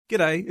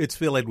G'day, it's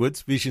Phil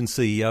Edwards, Vision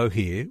CEO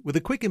here, with a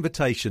quick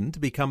invitation to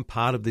become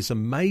part of this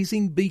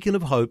amazing beacon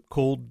of hope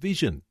called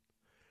Vision.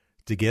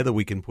 Together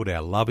we can put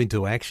our love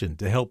into action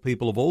to help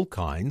people of all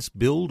kinds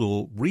build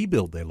or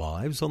rebuild their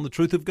lives on the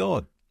truth of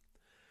God.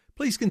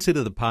 Please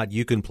consider the part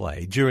you can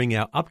play during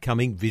our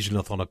upcoming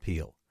Visionathon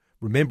appeal,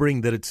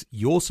 remembering that it's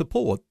your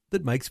support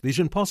that makes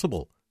Vision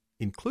possible,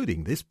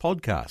 including this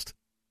podcast.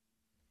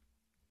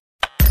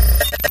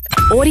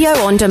 Audio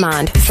on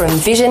demand from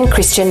Vision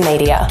Christian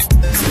Media.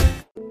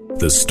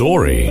 The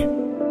story.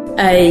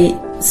 A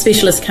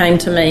specialist came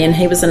to me and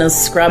he was in his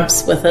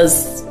scrubs with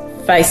his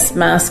face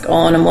mask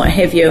on and what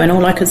have you, and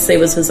all I could see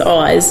was his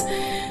eyes.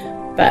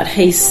 But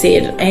he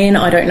said, "Anne,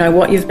 I don't know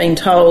what you've been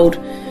told,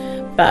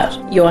 but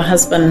your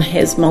husband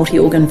has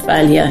multi-organ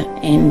failure,"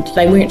 and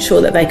they weren't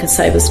sure that they could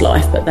save his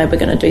life, but they were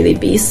going to do their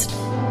best.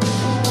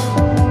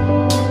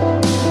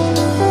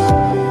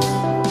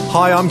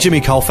 Hi, I'm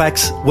Jimmy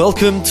Colfax.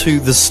 Welcome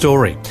to The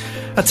Story.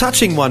 A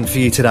touching one for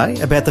you today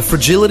about the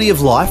fragility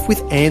of life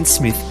with Anne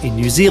Smith in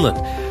New Zealand.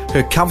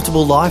 Her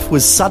comfortable life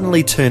was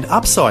suddenly turned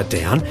upside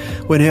down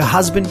when her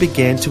husband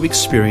began to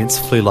experience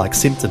flu-like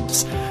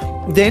symptoms.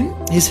 Then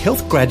his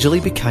health gradually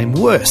became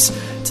worse,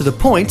 to the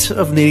point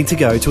of needing to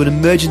go to an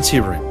emergency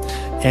room.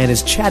 Anne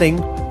is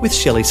chatting with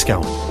Shelley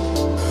Scowen.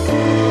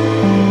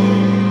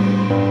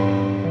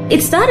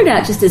 It started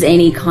out just as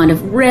any kind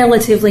of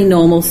relatively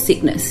normal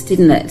sickness,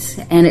 didn't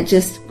it? And it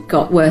just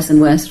got worse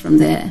and worse from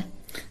there.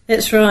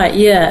 That's right,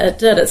 yeah, it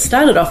did. It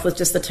started off with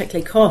just a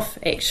tickly cough,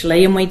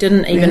 actually, and we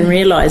didn't even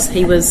realise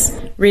he was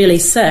really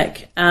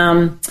sick.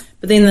 But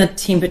then the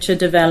temperature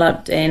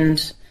developed and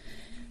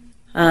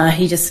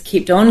he just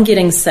kept on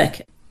getting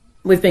sick.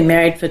 We've been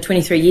married for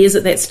 23 years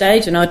at that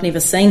stage, and I'd never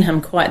seen him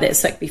quite that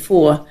sick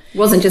before.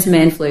 Wasn't just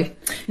man flu?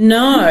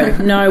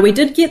 No, we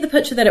did get the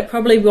picture that it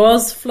probably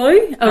was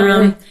flu. Oh,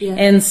 really? Yeah.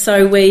 And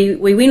so we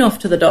went off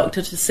to the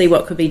doctor to see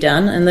what could be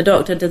done, and the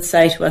doctor did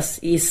say to us,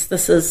 yes,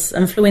 this is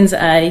influenza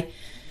A,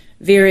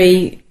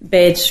 very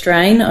bad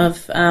strain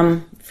of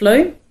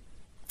flu.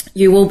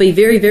 You will be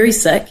very, very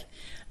sick,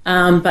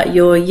 but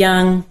you're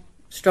young,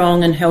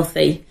 strong and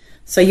healthy,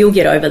 so you'll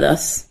get over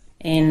this.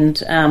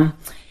 And I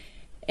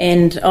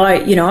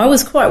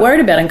was quite worried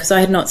about him because I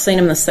had not seen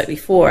him this sick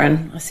before,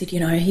 and I said,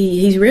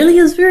 he really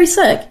is very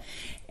sick.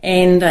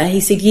 And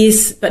he said,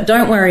 yes, but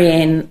don't worry,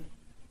 Anne,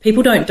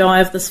 people don't die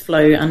of this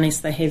flu unless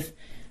they have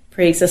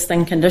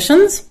pre-existing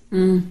conditions.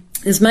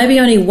 There's maybe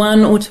only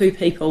 1 or 2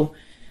 people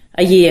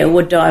a year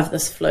would die of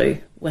this flu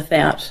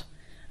without,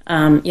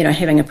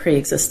 having a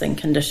pre-existing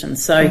condition.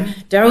 So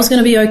Daryl's going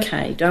to be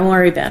okay. Don't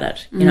worry about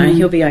it.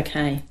 He'll be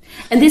okay.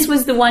 And this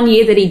was the one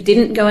year that he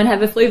didn't go and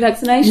have a flu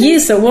vaccination?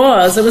 Yes, it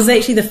was. It was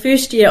actually the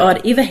first year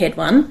I'd ever had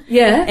one.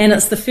 Yeah. And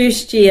it's the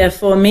first year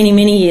for many,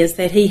 many years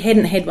that he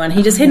hadn't had one.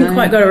 He just hadn't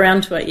quite got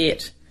around to it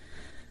yet.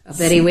 I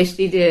bet he wished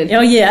he did. Oh,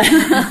 yeah.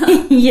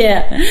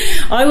 Yeah.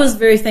 I was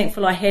very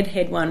thankful I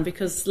had one,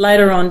 because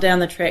later on down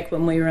the track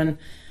when we were in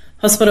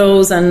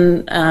hospitals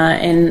and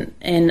in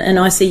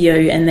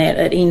ICU and that,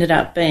 it ended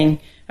up being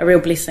a real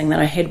blessing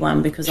that I had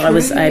one, because I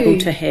was able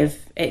to have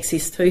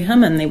access to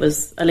him, and there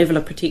was a level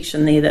of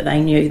protection there that they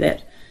knew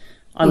that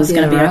I was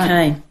going to be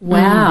okay.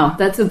 Wow,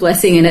 that's a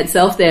blessing in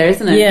itself there,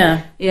 isn't it?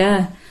 Yeah.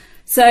 Yeah.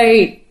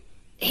 So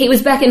he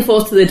was back and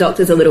forth to the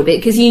doctors a little bit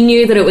because you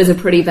knew that it was a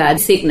pretty bad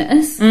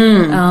sickness.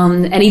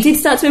 And he did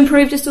start to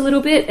improve just a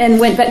little bit and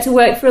went back to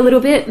work for a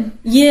little bit.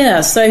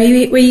 Yeah, so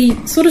we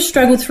sort of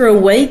struggled through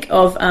a week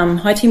of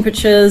high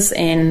temperatures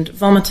and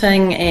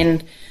vomiting,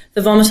 and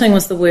the vomiting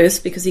was the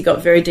worst because he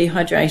got very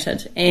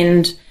dehydrated,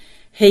 and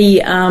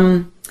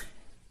and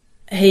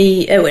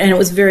it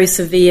was very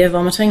severe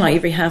vomiting, like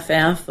every half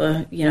hour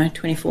for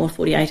 24,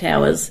 48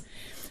 hours.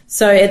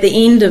 So at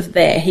the end of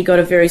that, he got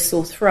a very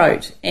sore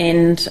throat,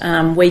 and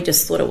we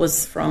just thought it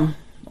was from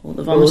all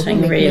the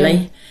vomiting,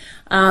 really.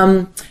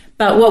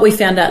 But what we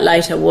found out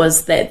later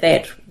was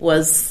that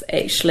was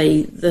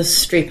actually the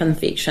strep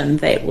infection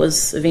that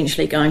was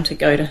eventually going to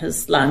go to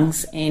his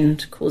lungs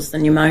and cause the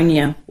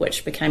pneumonia,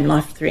 which became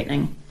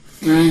life-threatening.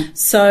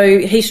 So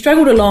he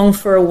struggled along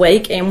for a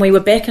week, and we were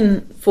back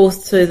and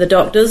forth to the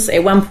doctors.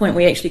 At one point,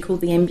 we actually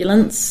called the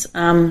ambulance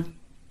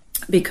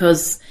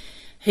because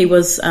he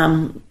was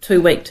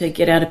too weak to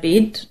get out of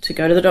bed to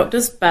go to the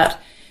doctors. But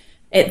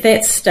at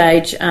that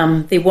stage,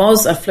 there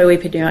was a flu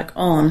epidemic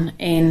on,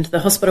 and the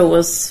hospital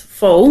was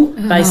full,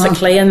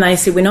 basically, and they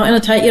said, we're not going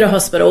to take you to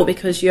hospital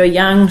because you're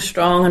young,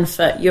 strong and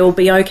fit. You'll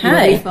be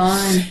okay. You'll be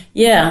fine.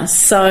 Yeah,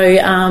 so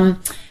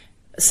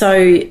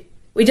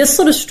we just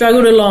sort of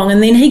struggled along,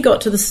 and then he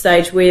got to the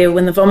stage where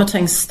when the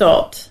vomiting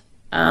stopped,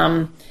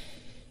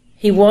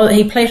 he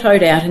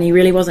plateaued out and he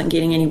really wasn't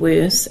getting any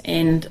worse,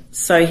 and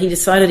so he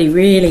decided he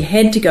really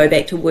had to go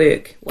back to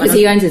work. Because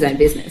he owns his own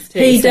business too.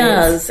 He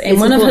does, and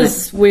one of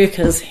his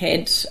workers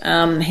had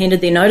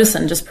handed their notice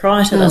in just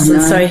prior to this,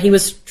 and so he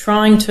was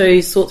trying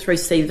to sort through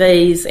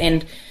CVs,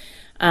 and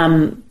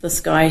this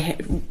guy,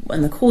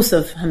 in the course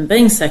of him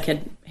being sick,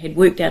 had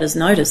worked out his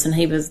notice, and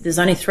there's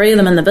only 3 of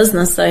them in the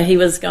business, so he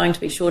was going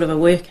to be short of a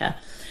worker.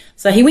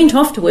 So he went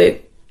off to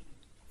work,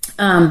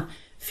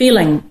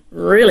 feeling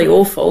really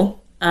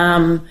awful.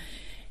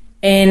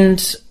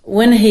 And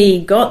when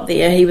he got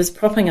there, he was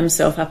propping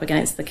himself up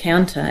against the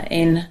counter,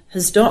 and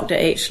his doctor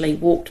actually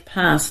walked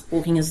past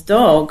walking his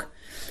dog,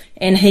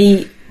 and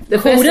he the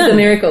first of the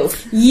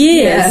miracles.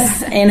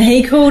 Yes, and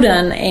he called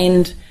in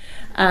and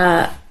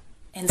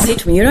said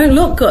to me, "You don't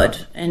look good."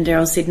 And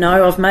Daryl said,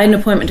 "No, I've made an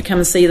appointment to come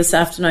and see you this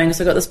afternoon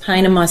because I've got this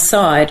pain in my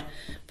side,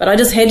 but I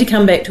just had to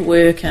come back to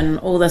work and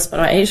all this, but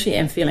I actually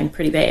am feeling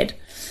pretty bad."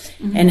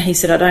 Mm-hmm. And he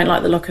said, "I don't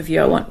like the look of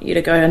you. I want you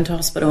to go into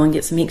hospital and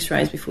get some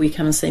x-rays before you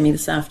come and see me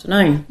this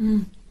afternoon."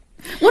 Mm.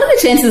 What are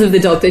the chances of the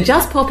doctor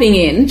just popping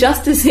in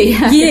just to see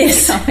how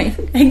yes, you're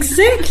going?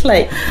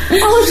 Exactly. I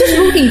was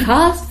just walking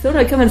past, thought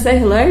I'd come and say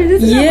hello.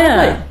 Isn't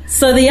that lovely?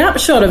 So the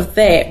upshot of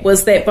that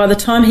was that by the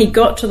time he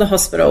got to the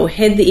hospital,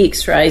 had the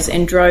x-rays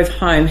and drove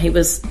home, he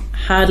was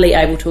hardly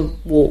able to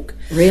walk.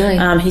 Really?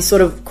 He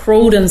sort of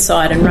crawled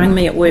inside and rang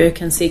me at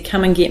work and said,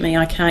 "Come and get me,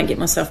 I can't get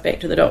myself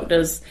back to the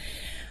doctors."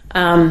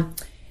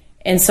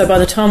 And so by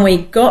the time we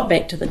got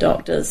back to the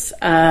doctors,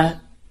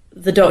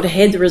 the doctor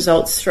had the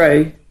results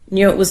through,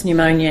 knew it was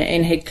pneumonia,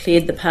 and had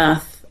cleared the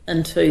path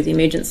into the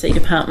emergency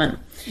department.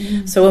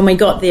 Mm. So when we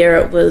got there,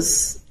 it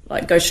was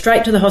like, go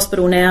straight to the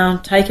hospital now,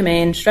 take a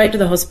man straight to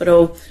the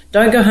hospital,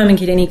 don't go home and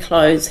get any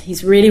clothes,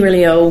 he's really,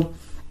 really ill.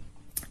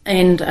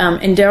 And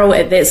Daryl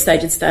at that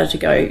stage had started to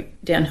go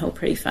downhill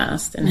pretty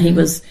fast, and he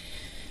was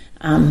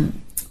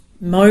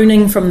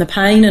moaning from the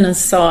pain in his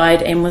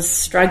side and was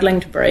struggling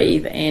to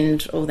breathe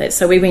and all that.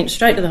 So we went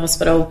straight to the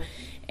hospital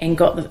and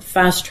got the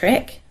fast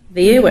track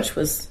there, which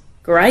was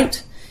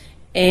great,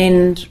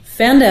 and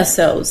found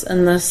ourselves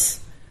in this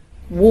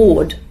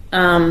ward,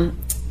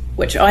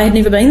 which I had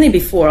never been there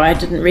before. I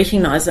didn't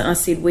recognise it. I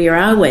said, "Where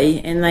are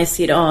we?" And they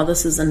said, "Oh,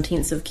 this is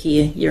intensive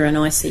care, you're in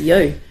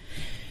ICU."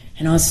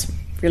 And I was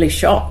really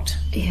shocked.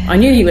 Yeah. I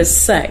knew he was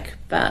sick,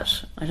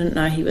 but I didn't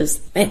know he was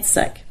that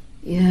sick.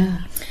 Yeah.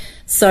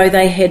 So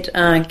they had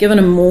given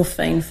him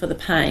morphine for the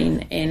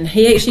pain, and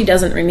he actually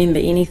doesn't remember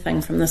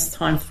anything from this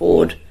time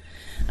forward,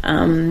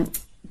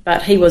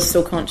 but he was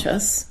still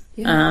conscious.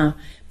 Yeah.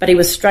 But he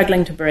was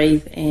struggling to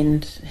breathe,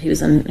 and he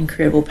was in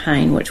incredible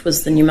pain, which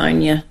was the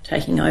pneumonia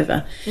taking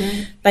over.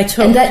 Mm.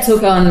 And that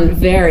took on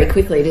very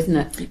quickly, didn't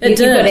it? It did.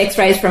 You got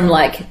x-rays from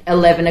like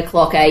 11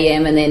 o'clock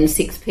a.m. and then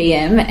 6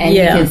 p.m. and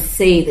you can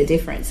see the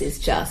difference is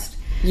just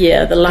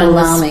the lung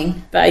alarming. Was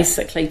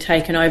basically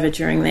taken over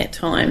during that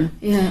time.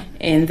 Yeah.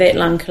 And that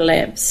lung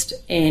collapsed,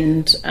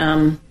 and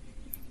so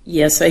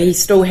he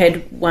still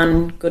had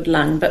one good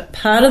lung. But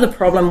part of the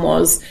problem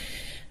was,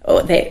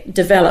 that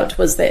developed,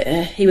 was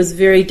that he was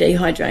very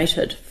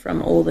dehydrated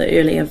from all the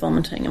earlier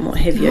vomiting and what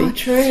have you. Oh,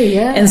 true,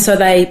 yeah. And so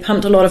they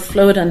pumped a lot of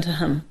fluid into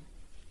him,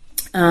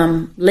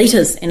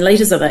 litres and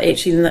litres of it.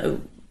 Actually,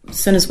 as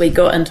soon as we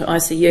got into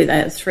ICU, they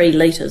had 3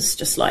 litres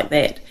just like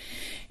that.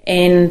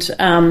 And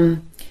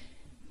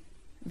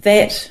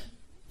that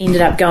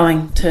ended up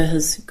going to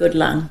his good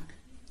lung.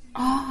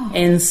 Oh.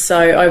 And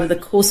so over the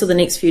course of the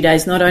next few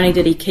days, not only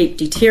did he keep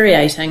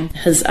deteriorating,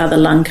 his other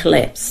lung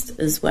collapsed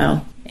as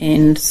well.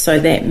 And so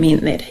that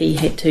meant that he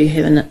had to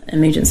have an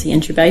emergency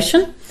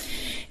intubation,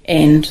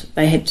 and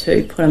they had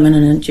to put him in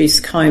an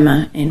induced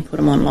coma and put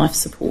him on life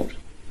support.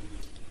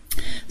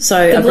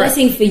 So the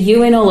blessing for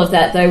you in all of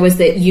that, though, was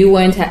that you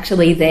weren't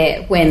actually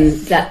there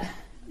when that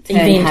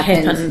event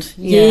happened.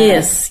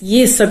 Yeah.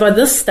 Yes. So by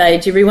this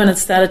stage, everyone had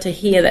started to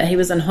hear that he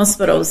was in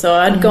hospital. So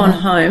I'd gone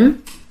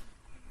home.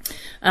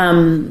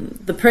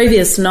 The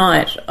previous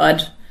night,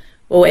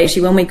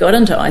 when we got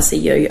into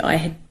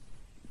ICU,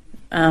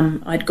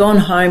 I'd gone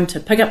home to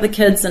pick up the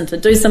kids and to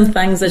do some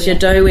things as you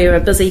do. We were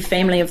a busy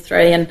family of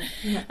 3 and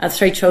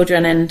 3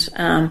 children, and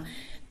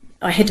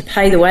I had to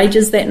pay the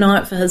wages that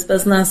night for his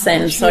business,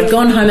 and so I'd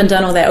gone home and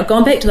done all that. I'd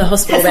gone back to the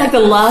hospital. That's like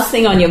the last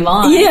thing on your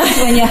mind. Yeah.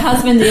 When your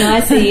husband's in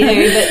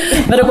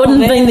ICU. But it wouldn't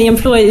have been the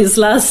employee's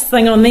last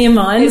thing on their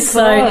mind.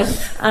 So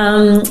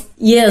I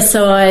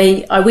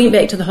went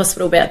back to the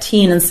hospital about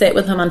 10 and sat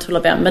with him until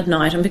about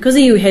midnight. And because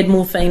he had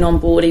morphine on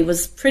board, he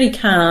was pretty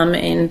calm,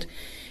 and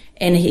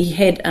he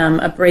had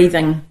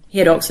he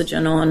had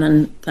oxygen on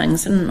and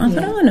things. And I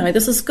thought, oh no,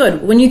 this is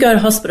good. When you go to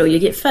hospital, you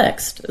get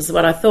fixed, is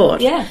what I thought.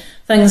 Yeah.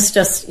 Things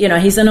just,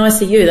 he's in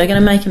ICU. They're going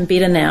to make him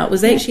better now. It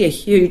was actually a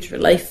huge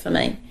relief for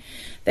me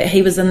that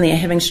he was in there,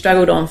 having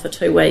struggled on for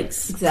 2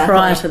 weeks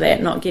prior to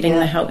that, not getting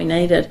the help he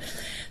needed.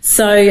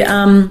 So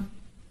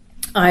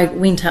I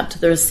went up to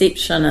the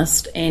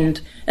receptionist, and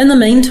in the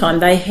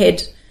meantime,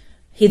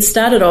 he'd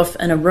started off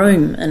in a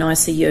room in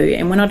ICU,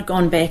 and when I'd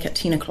gone back at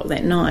 10 o'clock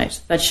that night,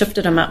 they'd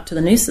shifted him up to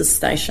the nurses'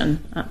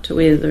 station, up to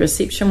where the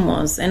reception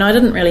was, and I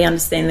didn't really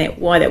understand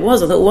why that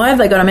was. I thought, why have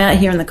they got him out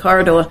here in the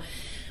corridor?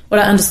 What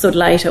I understood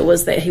later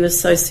was that he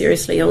was so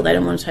seriously ill they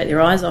didn't want to take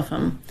their eyes off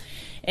him.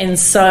 And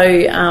so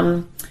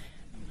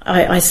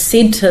I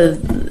said to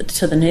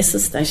the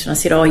nurses' station, I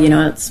said,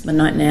 it's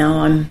midnight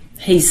now,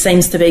 he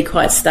seems to be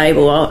quite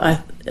stable,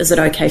 is it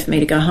okay for me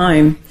to go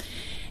home?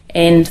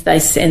 And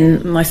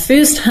my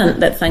first hint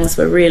that things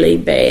were really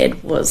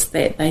bad was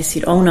that they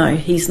said, oh no,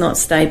 he's not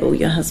stable,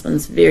 your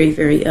husband's very,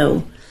 very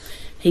ill.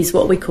 He's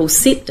what we call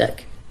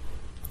septic.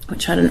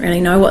 which I didn't really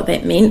know what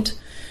that meant.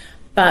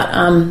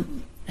 But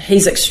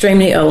he's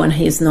extremely ill and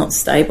he's not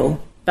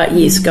stable. But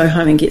yes, go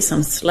home and get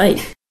some sleep.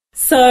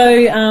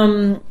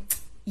 So,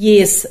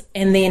 yes,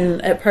 and then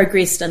it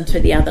progressed into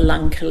the other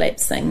lung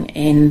collapsing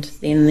and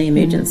then the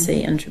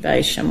emergency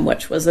intubation,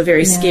 which was a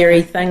very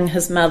scary thing.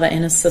 His mother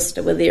and his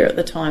sister were there at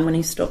the time when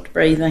he stopped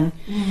breathing.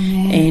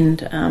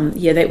 And,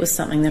 that was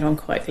something that I'm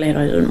quite glad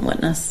I didn't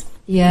witness.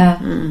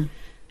 Yeah.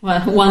 Well,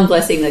 one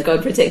blessing that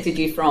God protected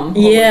you from.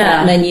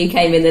 And then you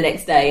came in the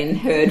next day and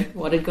heard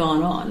what had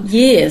gone on.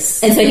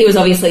 Yes. And so he was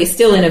obviously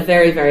still in a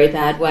very, very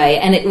bad way.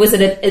 And was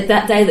it at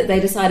that day that they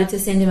decided to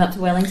send him up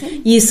to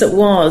Wellington? Yes, it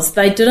was.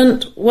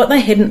 What they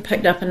hadn't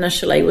picked up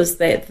initially was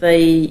that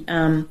the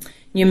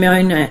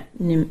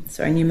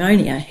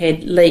pneumonia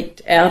had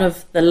leaked out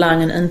of the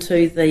lung and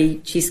into the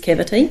chest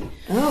cavity.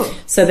 Oh.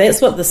 So that's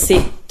what the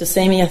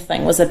septicemia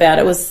thing was about.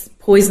 It was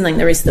poisoning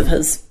the rest of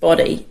his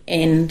body.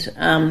 And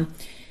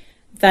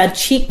they'd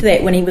checked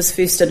that when he was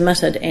first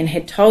admitted and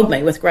had told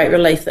me with great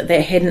relief that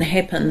hadn't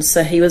happened,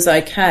 so he was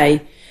okay.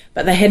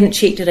 But they hadn't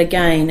checked it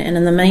again, and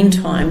in the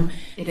meantime,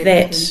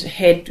 that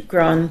had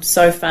grown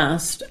so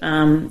fast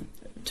to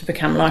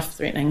become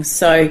life-threatening.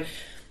 So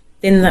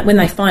then when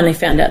they finally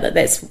found out that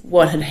that's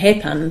what had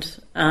happened,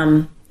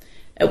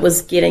 it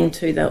was getting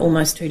to the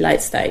almost too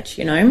late stage,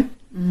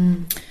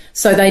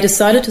 So they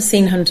decided to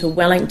send him to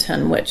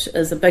Wellington, which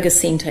is a bigger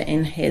centre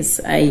and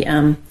has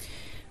a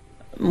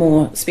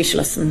more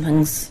specialists and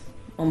things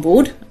on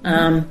board.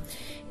 And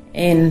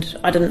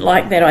I didn't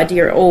like that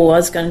idea at all. I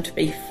was going to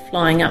be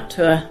flying up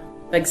to a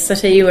big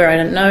city where I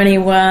didn't know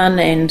anyone,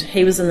 and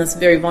he was in this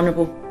very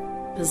vulnerable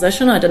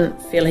position. I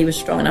didn't feel he was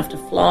strong enough to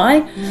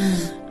fly.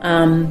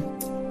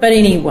 But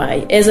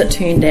anyway, as it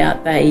turned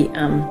out, they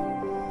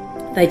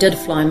did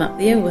fly him up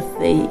there with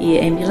the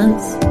air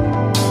ambulance.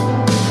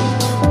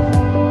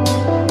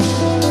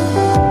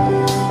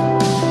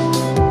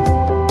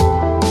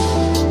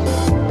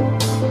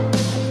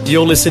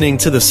 You're listening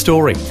to The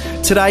Story.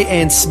 Today,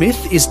 Anne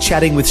Smith is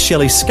chatting with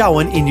Shelley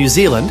Scowen in New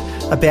Zealand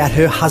about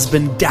her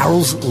husband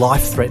Daryl's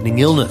life-threatening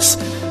illness.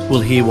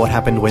 We'll hear what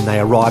happened when they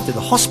arrived at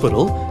the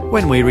hospital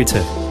when we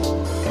return.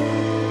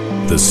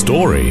 The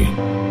Story.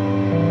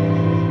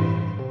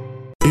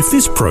 If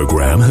this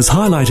program has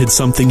highlighted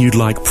something you'd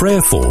like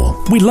prayer for,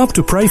 we'd love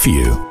to pray for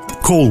you.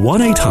 Call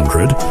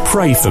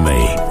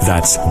 1-800-PRAY-FOR-ME.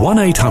 That's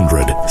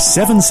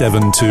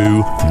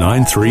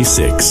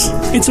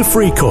 1-800-772-936. It's a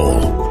free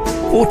call.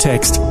 Or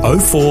text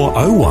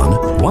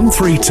 0401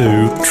 132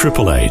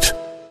 888.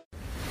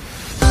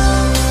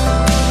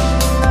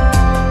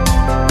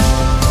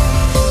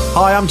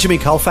 Hi, I'm Jimmy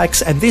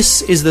Colfax, and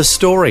this is The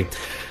Story.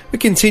 We're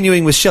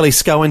continuing with Shelley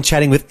Scowen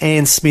chatting with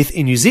Anne Smith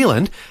in New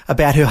Zealand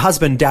about her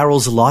husband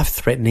Daryl's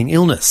life-threatening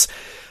illness.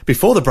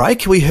 Before the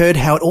break, we heard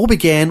how it all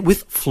began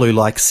with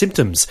flu-like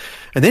symptoms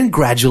and then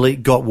gradually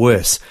got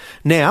worse.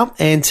 Now,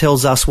 Anne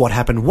tells us what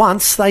happened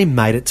once they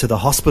made it to the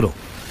hospital.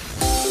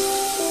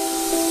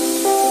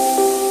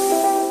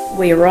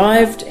 We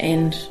arrived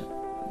and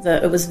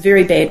it was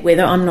very bad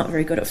weather. I'm not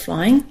very good at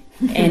flying,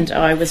 and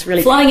I was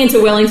really... Flying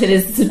into Wellington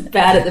is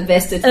bad at the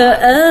best of times.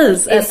 It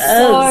is. It's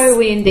so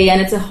windy,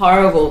 and it's a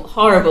horrible,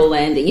 horrible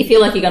landing. You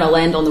feel like you're going to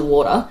land on the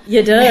water.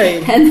 You do.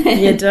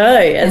 You do.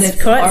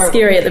 It's quite horrible.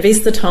 Scary at the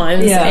best of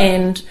times. Yeah.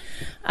 And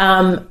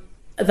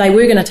they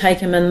were going to take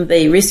him in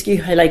the rescue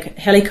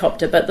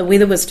helicopter, but the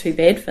weather was too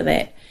bad for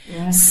that.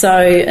 Yeah.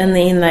 So in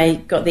the end they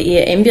got the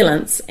air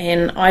ambulance,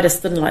 and I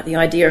just didn't like the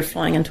idea of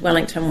flying into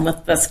Wellington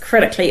with this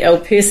critically ill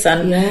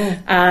person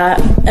in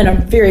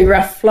a very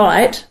rough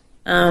flight.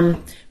 But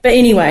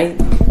anyway,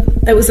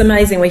 it was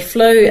amazing. We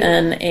flew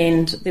in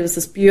and there was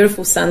this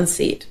beautiful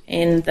sunset,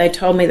 and they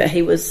told me that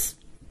he was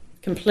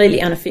completely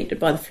unaffected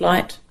by the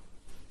flight.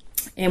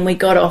 And we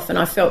got off and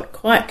I felt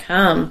quite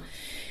calm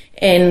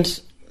and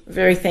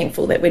very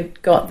thankful that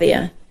we'd got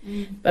there.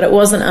 But it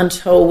wasn't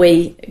until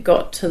we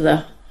got to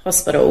the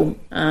hospital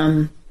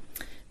that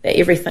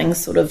everything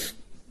sort of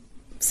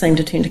seemed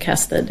to turn to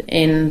custard,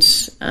 and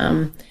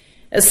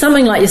it's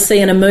something like you see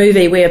in a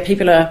movie where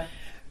people are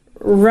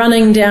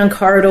running down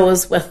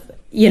corridors with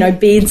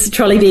beds,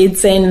 trolley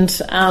beds, and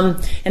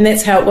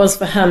that's how it was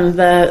for him.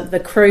 The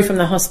crew from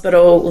the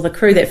hospital, or the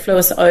crew that flew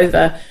us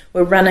over,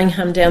 were running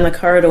him down the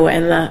corridor,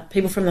 and the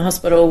people from the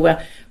hospital were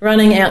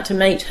running out to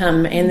meet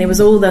him, and there was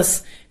all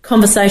this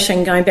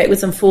conversation going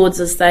backwards and forwards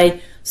as they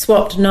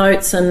swapped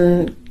notes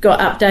and got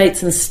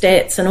updates and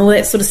stats and all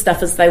that sort of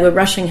stuff as they were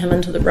rushing him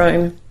into the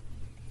room.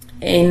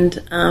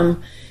 And I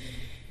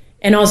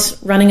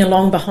was running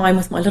along behind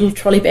with my little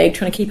trolley bag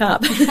trying to keep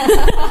up. Wait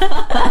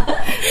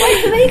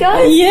for me,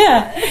 guys.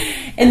 Yeah.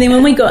 And then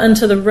when we got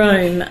into the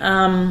room,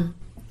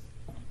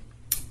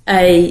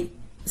 a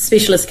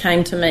specialist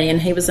came to me,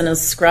 and he was in his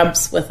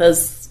scrubs with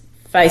his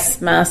face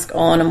mask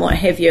on and what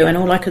have you, and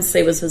all I could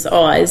see was his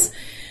eyes.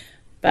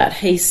 But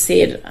he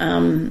said,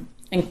 and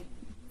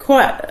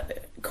quite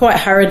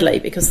hurriedly,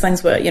 because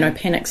things were,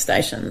 panic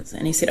stations,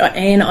 and he said,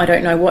 Anne, I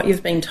don't know what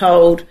you've been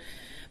told,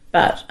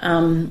 but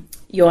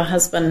your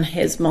husband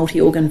has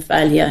multi-organ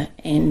failure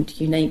and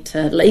you need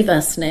to leave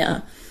us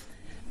now.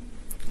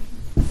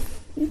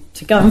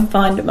 to go and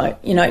find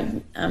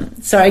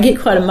sorry, I get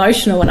quite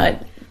emotional when I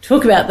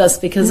talk about this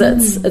because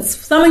it's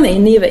something that you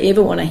never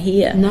ever want to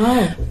hear.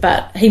 No.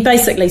 But he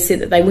basically said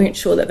that they weren't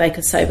sure that they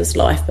could save his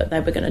life, but they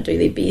were going to do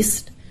their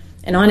best,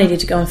 and I needed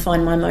to go and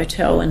find my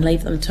motel and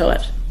leave them to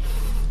it.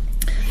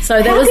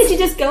 So How could you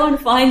just go and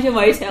find your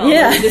motel?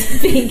 Yeah. And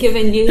just being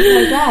given you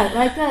like that?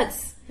 Like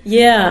that's...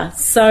 Yeah,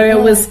 so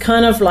it was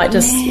kind of like,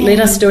 just let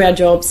us do our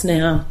jobs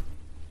now.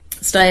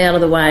 Stay out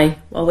of the way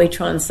while we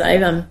try and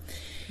save him.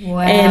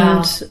 Wow.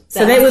 And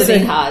so that was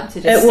hard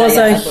to just it was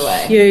stay out of the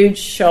way. A huge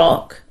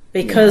shock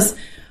because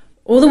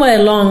all the way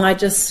along I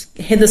just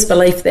had this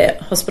belief that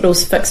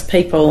hospitals fix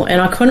people,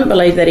 and I couldn't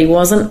believe that he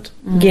wasn't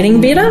getting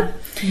better.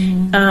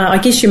 I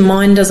guess your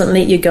mind doesn't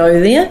let you go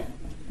there.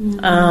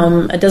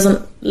 It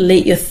doesn't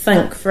let you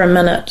think for a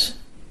minute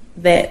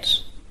that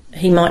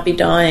he might be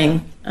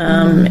dying.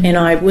 And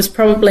I was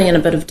probably in a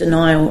bit of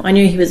denial. I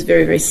knew he was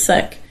very, very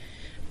sick,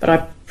 but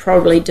I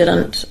probably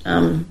didn't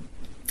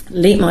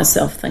let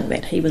myself think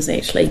that he was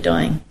actually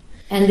dying.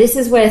 And this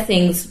is where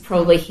things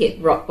probably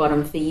hit rock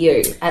bottom for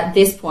you at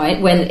this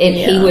point, when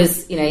he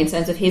was, in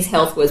terms of his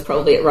health, was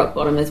probably at rock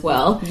bottom as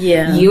well.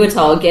 Yeah. You were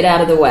told, get out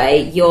of the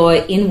way. You're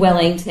in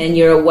Wellington.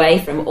 You're away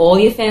from all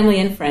your family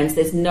and friends.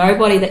 There's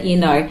nobody that you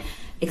know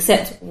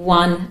except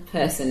one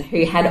person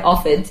who had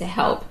offered to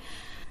help.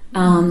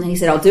 And he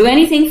said, I'll do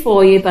anything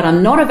for you, but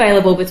I'm not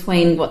available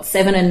between,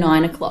 7 and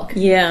 9 o'clock.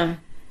 Yeah.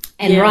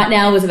 And right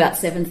now it was about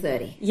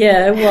 7:30.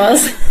 Yeah, it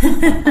was.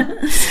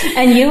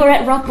 And you were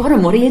at rock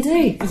bottom. What do you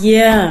do?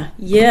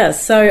 Yeah.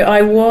 So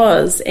I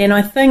was. And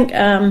I think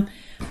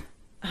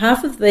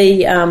half of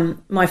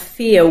my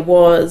fear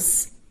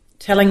was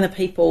telling the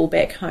people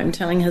back home,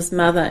 telling his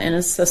mother and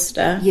his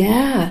sister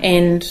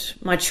and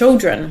my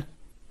children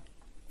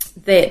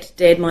that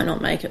Dad might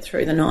not make it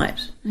through the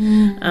night.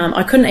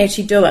 I couldn't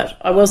actually do it.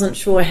 I wasn't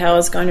sure how I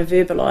was going to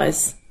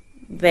verbalise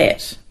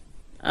that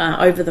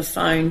over the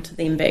phone to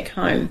them back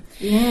home.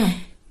 Yeah.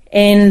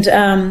 And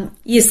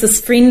yes,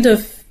 this friend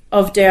of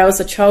Daryl's,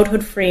 a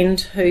childhood friend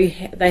who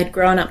they had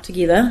grown up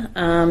together,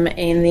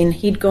 and then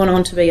he'd gone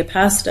on to be a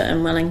pastor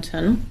in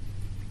Wellington.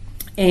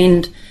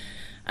 And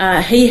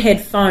he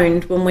had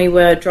phoned when we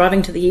were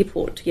driving to the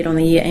airport to get on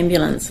the air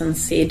ambulance and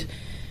said,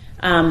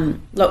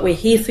 look, we're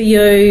here for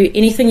you.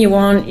 Anything you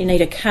want, you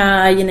need a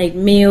car, you need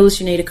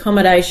meals, you need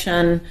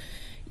accommodation,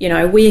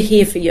 we're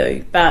here for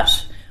you.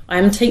 But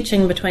I'm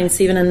teaching between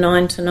 7 and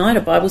 9 tonight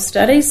at Bible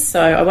studies,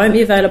 so I won't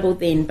be available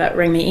then, but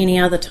ring me any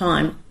other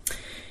time.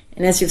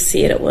 And as you've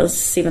said, it was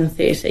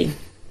 7:30.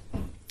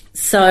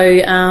 So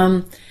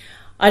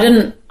I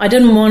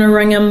didn't want to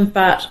ring him,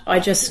 but I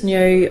just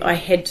knew I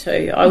had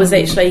to. I was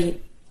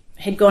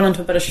had gone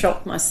into a bit of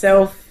shock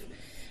myself.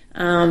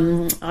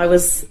 I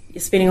was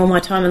spending all my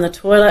time in the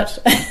toilet,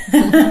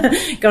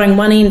 going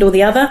one end or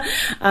the other.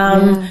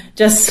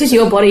 Just because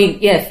your body,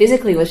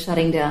 physically was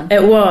shutting down.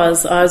 It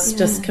was. I was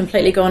just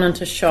completely gone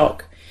into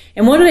shock.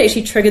 And what had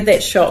actually triggered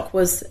that shock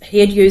was he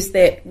had used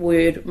that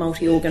word,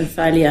 multi-organ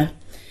failure.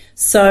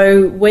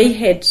 So we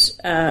had,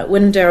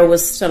 when Daryl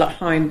was still at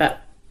home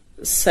but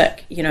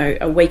sick,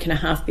 a week and a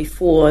half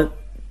before,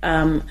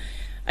 a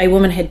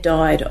woman had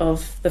died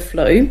of the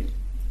flu,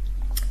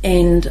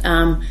 and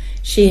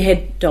she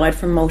had died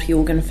from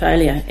multi-organ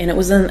failure, and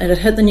it had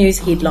hit the news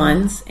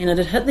headlines, and it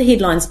had hit the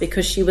headlines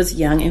because she was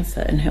young and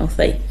fit and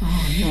healthy,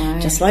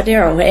 just like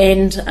Daryl.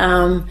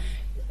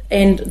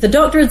 And the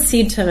doctor had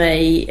said to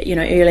me,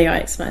 earlier I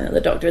explained that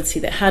the doctor had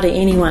said that hardly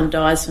anyone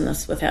dies from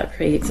this without a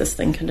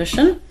pre-existing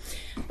condition.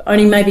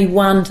 Only maybe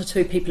 1 to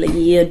 2 people a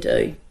year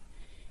do.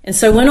 And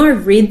so when I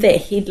read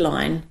that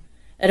headline,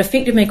 it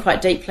affected me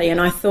quite deeply, and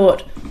I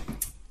thought,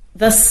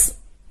 this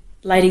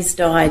lady's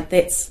died,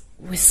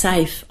 we're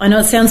safe. I know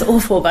it sounds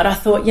awful, but I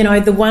thought,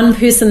 the one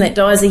person that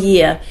dies a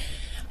year,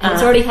 and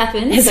it's already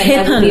happened. Has so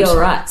happened. Be all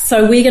right.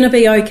 So we're going to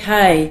be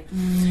okay.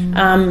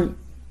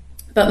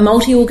 But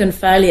multi-organ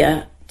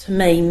failure to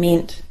me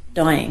meant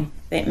dying.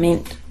 That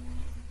meant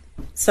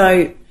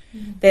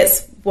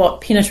that's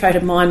what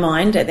penetrated my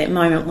mind at that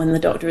moment when the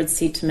doctor had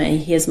said to me,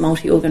 he has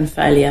multi-organ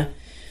failure.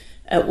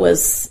 It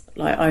was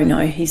like, oh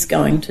no, he's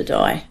going to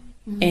die,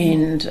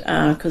 and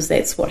because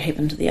that's what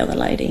happened to the other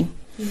lady.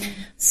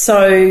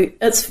 So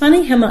it's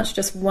funny how much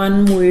just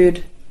one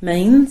word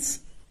means.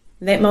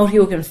 That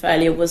multi-organ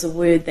failure was a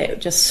word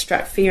that just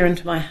struck fear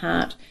into my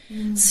heart.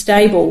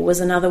 Stable was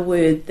another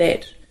word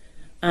that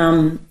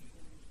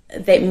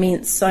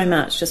meant so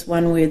much, just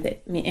one word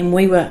and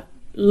we were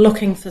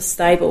looking for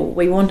stable.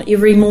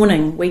 Every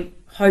morning we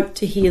hoped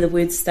to hear the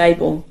word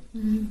stable,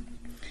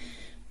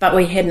 but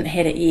we hadn't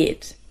had it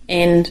yet.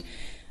 And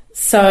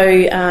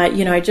so,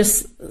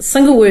 just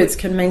single words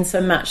can mean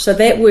so much. So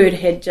that word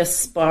had just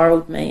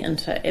spiralled me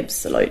into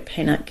absolute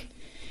panic.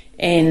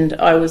 And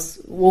I was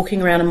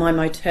walking around in my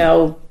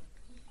motel.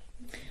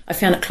 I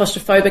found it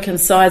claustrophobic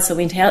inside, so I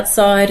went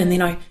outside, and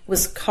then I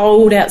was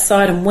cold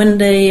outside and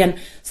windy, and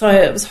so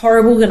it was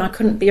horrible, and I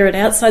couldn't bear it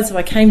outside, so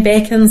I came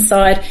back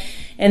inside,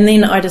 and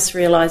then I just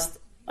realised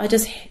I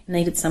just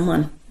needed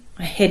someone.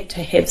 I had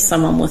to have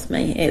someone with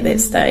me at that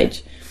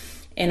stage.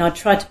 And I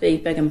tried to be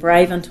big and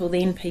brave until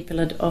then. People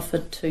had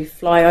offered to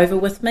fly over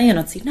with me, and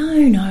I'd say,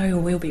 no,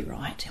 we'll be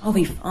right. I'll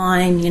be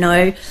fine, you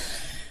know.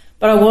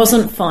 But I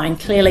wasn't fine.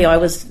 Clearly, I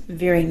was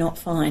very not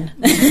fine.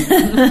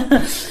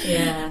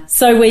 Yeah.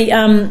 So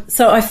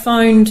I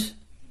phoned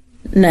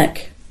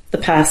Nick, the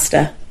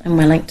pastor in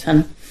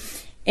Wellington,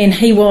 and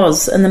he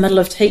was in the middle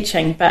of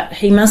teaching, but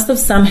he must have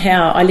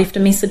somehow, I left a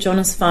message on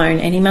his phone,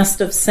 and he must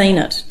have seen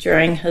it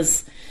during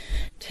his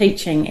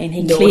teaching, and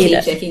he cleared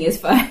it. Checking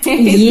his phone.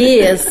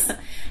 Yes.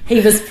 He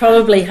was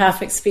probably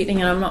half expecting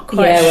it, I'm not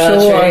quite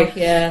sure. True,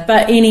 yeah.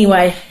 But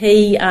anyway,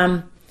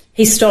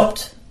 he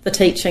stopped the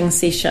teaching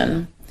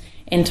session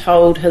and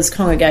told his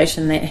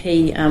congregation that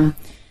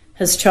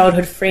his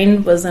childhood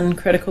friend was in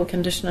critical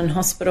condition in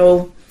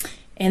hospital,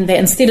 and that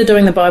instead of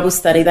doing the Bible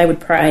study, they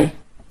would pray.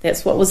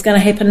 That's what was going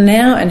to happen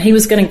now, and he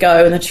was going to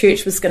go and the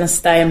church was going to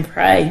stay and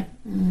pray,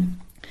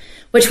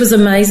 which was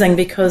amazing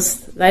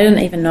because they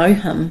didn't even know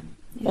him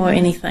or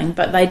anything,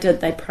 but they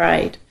did, they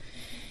prayed.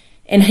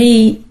 And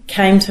he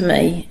came to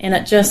me, and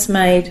it just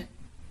made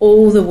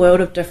all the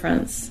world of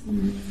difference.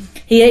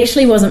 He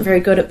actually wasn't very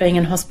good at being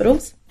in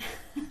hospitals.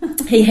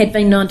 He had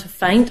been known to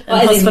faint in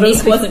hospitals.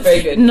 Nick wasn't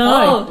very good.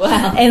 No. Oh,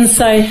 wow. And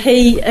so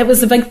it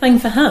was a big thing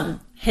for him.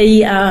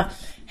 He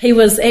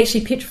was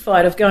actually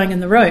petrified of going in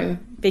the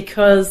room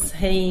because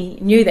he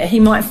knew that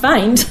he might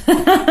faint.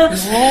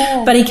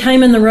 Yeah. But he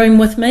came in the room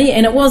with me,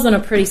 and it wasn't a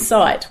pretty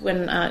sight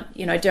when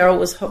Daryl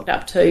was hooked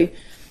up to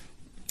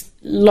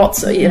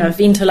lots of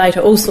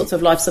ventilator, all sorts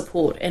of life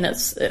support, and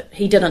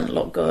he didn't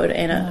look good,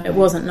 and it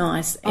wasn't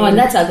nice. And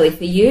that's ugly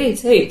for you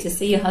too, to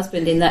see your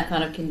husband in that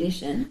kind of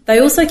condition. They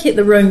also kept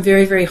the room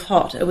very, very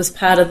hot. It was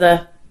part of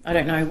I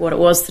don't know what it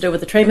was to do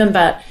with the treatment,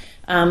 but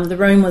the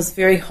room was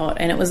very hot,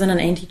 and it was in an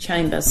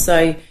antechamber,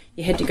 so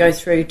you had to go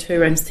through 2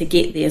 rooms to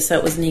get there, so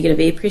it was negative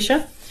air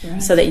pressure,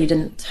 so that you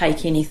didn't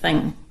take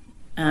anything,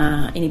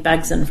 any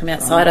bugs in from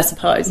outside, I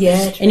suppose.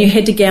 Yeah, true. And you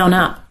had to gown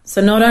up.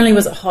 So not only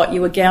was it hot, you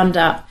were gowned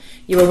up,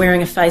 you were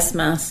wearing a face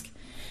mask.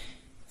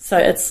 So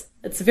it's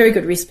a very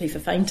good recipe for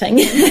fainting.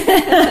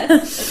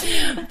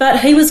 But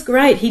he was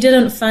great. He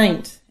didn't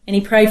faint, and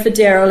he prayed for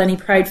Daryl, and he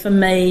prayed for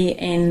me,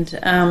 and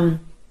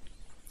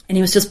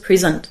he was just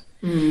present.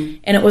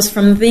 And it was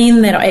from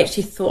then that I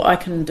actually thought, I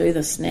can do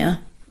this now.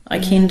 I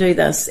can do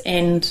this.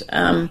 And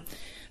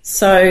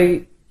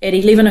so at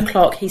 11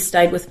 o'clock, he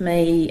stayed with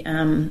me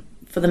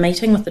for the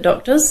meeting with the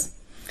doctors.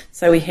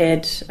 So we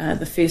had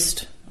the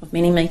first of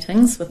many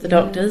meetings with the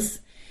doctors.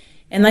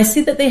 And they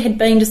said that there had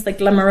been just a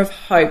glimmer of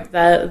hope.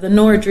 The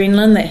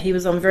noradrenaline, that he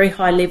was on very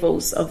high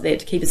levels of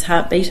that to keep his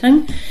heart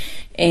beating.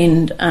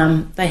 And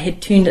they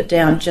had turned it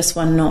down just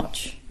 1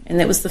 notch. And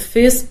that was the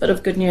first bit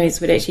of good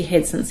news we'd actually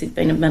had since he'd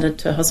been admitted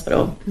to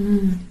hospital.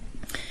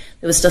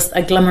 There was just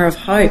a glimmer of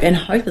hope, and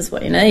hope is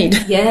what you need.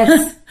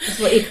 Yes, that's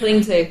what you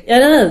cling to.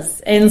 It is.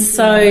 And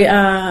so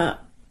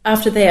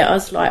after that, I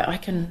was like, I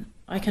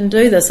can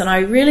do this. And I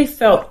really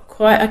felt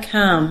quite a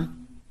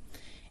calm,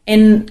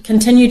 and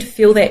continued to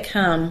feel that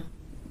calm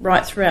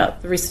right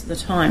throughout the rest of the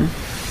time.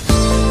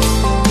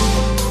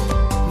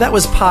 That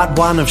was part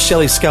 1 of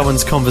Shelley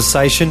Scowen's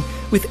conversation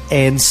with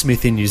Anne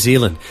Smith in New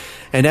Zealand.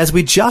 And as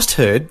we just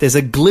heard, there's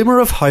a glimmer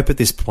of hope at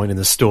this point in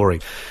the story.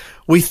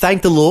 We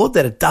thank the Lord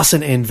that it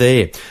doesn't end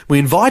there. We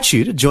invite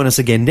you to join us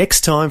again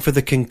next time for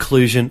the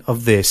conclusion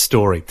of their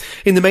story.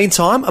 In the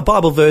meantime, a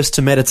Bible verse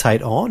to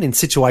meditate on in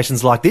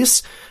situations like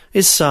this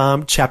is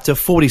Psalm chapter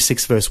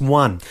 46, verse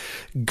 1.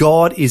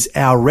 God is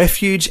our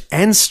refuge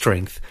and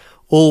strength,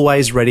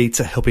 always ready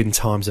to help in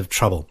times of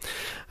trouble.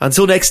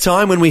 Until next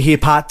time, when we hear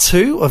part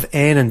 2 of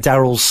Anne and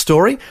Daryl's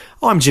story,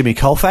 I'm Jimmy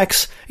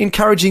Colfax,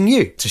 encouraging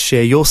you to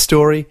share your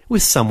story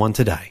with someone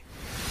today.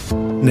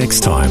 Next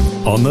time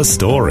on The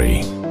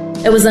Story.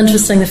 It was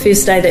interesting the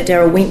first day that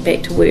Daryl went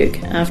back to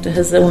work after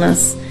his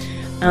illness.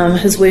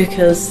 His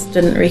workers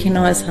didn't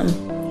recognise him.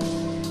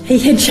 He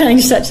had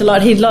changed such a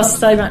lot. He'd lost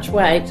so much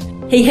weight.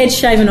 He had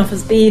shaven off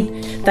his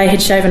bed. They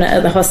had shaven it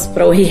at the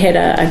hospital. He had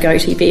a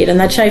goatee bed, and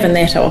they'd shaven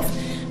that off,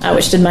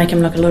 which did make him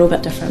look a little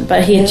bit different.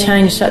 But he had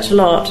changed such a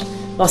lot,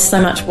 lost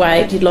so much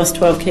weight. He'd lost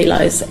 12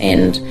 kilos,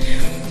 and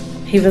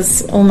he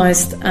was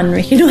almost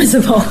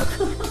unrecognisable.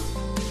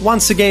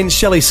 Once again,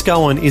 Shelley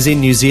Scowen is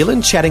in New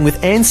Zealand chatting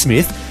with Anne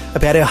Smith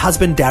about her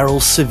husband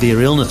Daryl's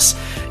severe illness.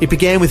 It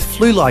began with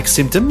flu-like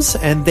symptoms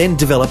and then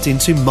developed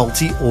into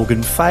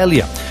multi-organ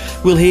failure.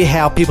 We'll hear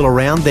how people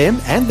around them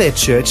and their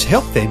church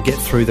helped them get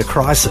through the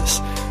crisis.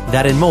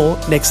 That and more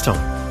next time.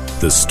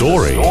 The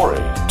Story.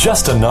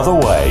 Just another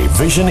way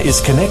Vision is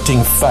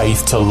connecting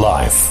faith to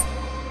life.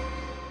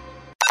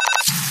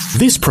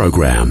 This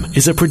program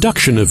is a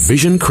production of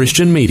Vision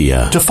Christian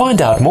Media. To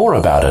find out more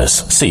about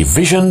us, see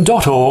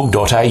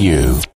vision.org.au.